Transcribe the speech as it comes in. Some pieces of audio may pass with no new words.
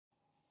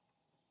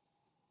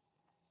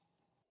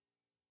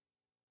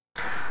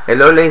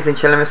Hello ladies and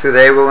gentlemen,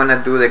 today we're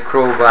gonna do the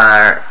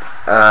crowbar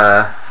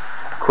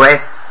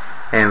quest,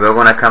 and we're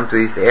gonna come to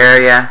this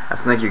area.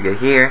 As soon as you get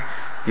here,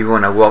 you're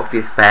gonna walk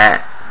this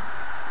path.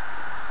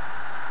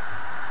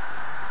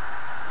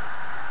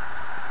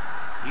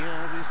 Here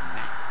is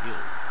Nat Hill,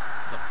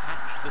 the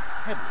patch that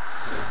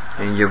Pebbles.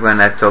 And you're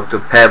gonna talk to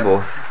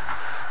Pebbles.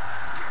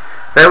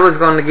 Pebbles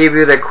gonna give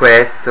you the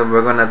quest, so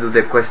we're gonna do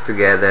the quest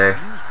together.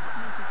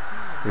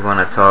 You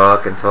wanna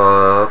talk and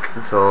talk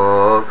and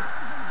talk.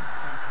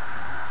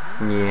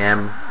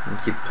 Yeah,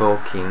 keep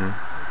talking,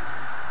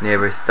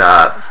 never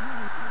stop.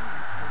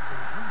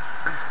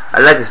 I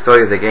like the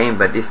story of the game,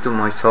 but it's too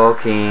much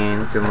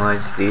talking, too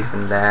much this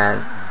and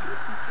that.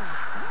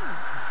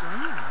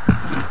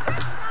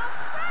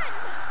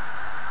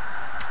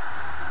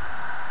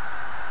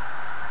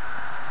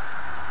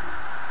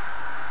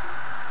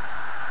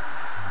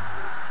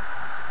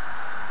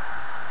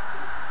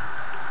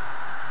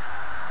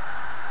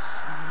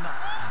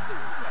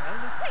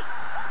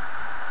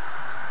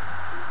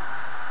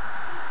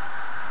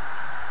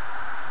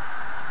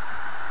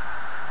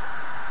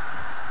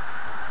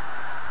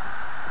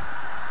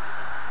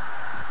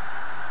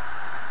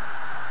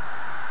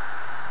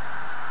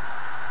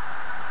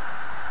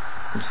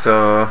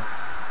 So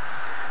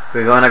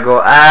we're gonna go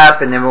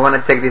up, and then we're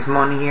gonna take this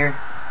money here.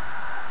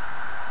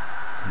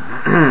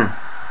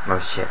 Oh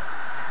shit.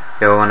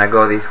 Okay, we're gonna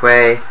go this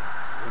way.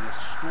 When a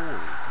story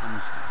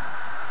comes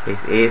to you,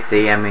 It's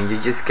easy. I mean, you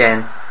just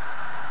can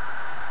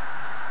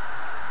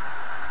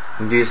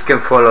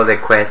follow the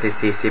quest.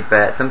 It's easy,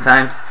 but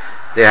sometimes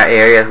there are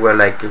areas where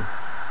like you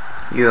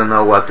don't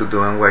know what to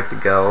do and where to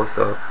go.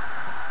 So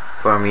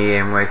for me,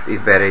 it's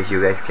better if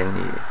you guys can.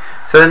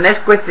 So the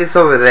next quest is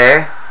over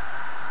there.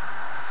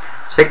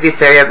 Check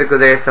this area because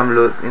there is some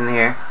loot in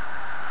here.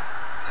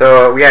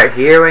 So we are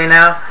here right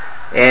now,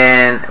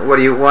 and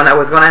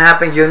what's gonna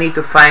happen, you need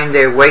to find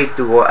a way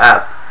to go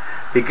up,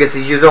 because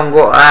if you don't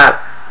go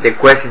up, the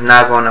quest is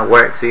not gonna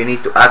work. So you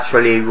need to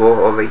actually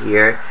go over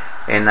here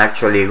and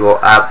actually go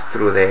up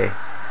through the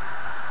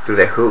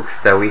hooks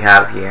that we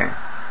have here.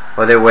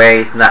 Other way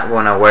it's not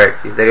gonna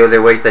work. Is there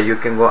other way that you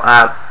can go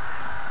up?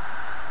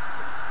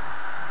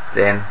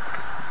 Then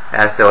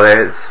that's the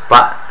other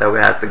spot that we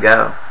have to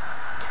go.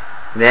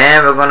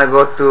 Then we're gonna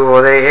go to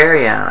other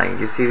area. Like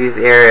you see this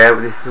area,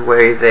 this is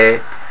where is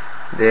the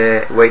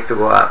way to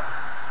go up.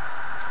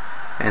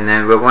 And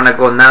then we're gonna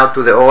go now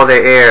to the other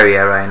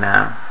area right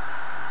now.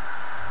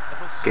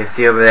 You can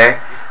see over there.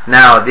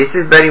 Now this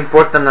is very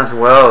important as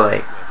well.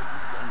 Like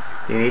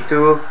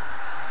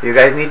you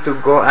guys need to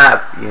go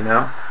up. You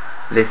know,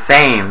 the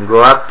same.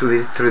 Go up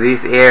to through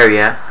this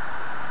area.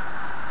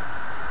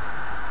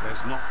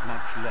 there's not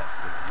much left.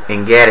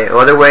 And get it.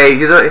 Other way,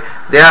 there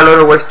are a lot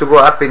of ways to go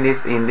up in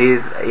this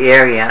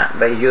area,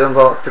 but you don't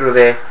go through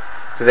the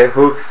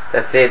hooks.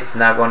 That's it. It's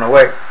not gonna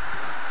work.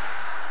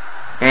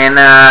 And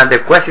the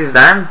quest is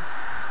done,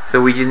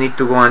 so we just need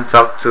to go and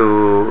talk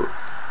to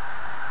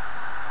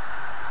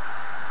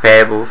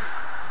Pebbles.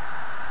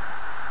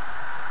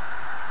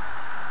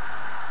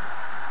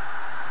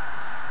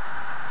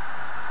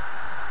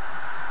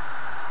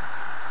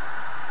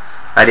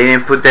 I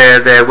didn't put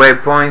the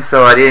waypoint,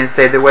 so I didn't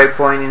say the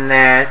waypoint in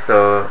there,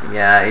 so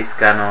yeah, it's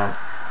kind of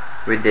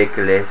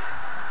ridiculous.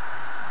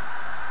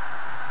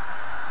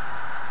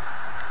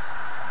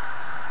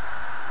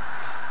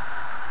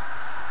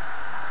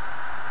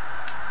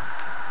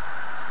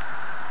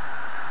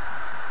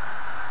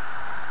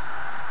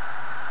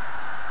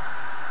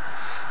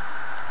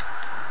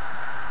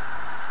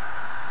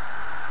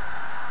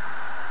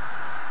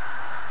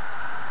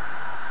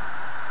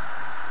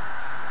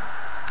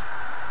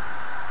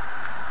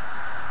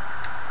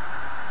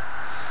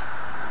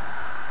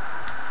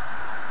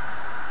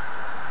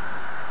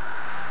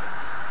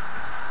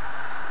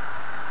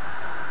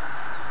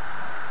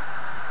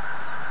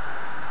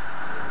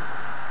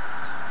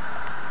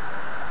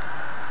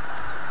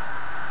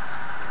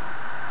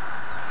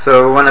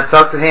 So we want to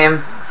talk to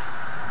him.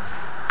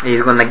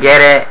 He's gonna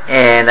get it,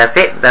 and that's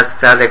it.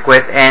 That's how the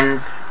quest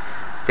ends.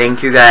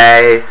 Thank you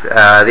guys.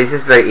 This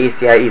is very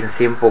easy. It's a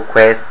simple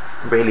quest.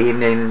 Really,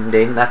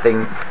 there's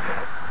nothing.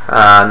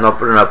 No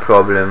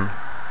problem.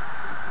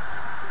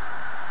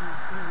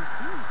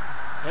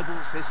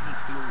 Pebbles says he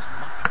feels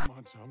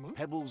much.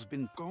 Pebbles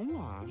been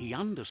gone. He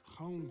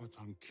understands.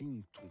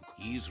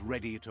 He's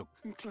ready to.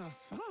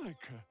 There's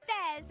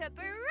a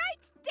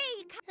bright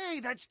day. Hey,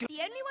 that's good.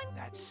 The only one.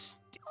 That's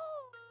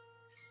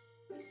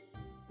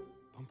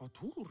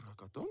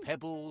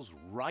Pebbles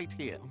right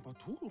here.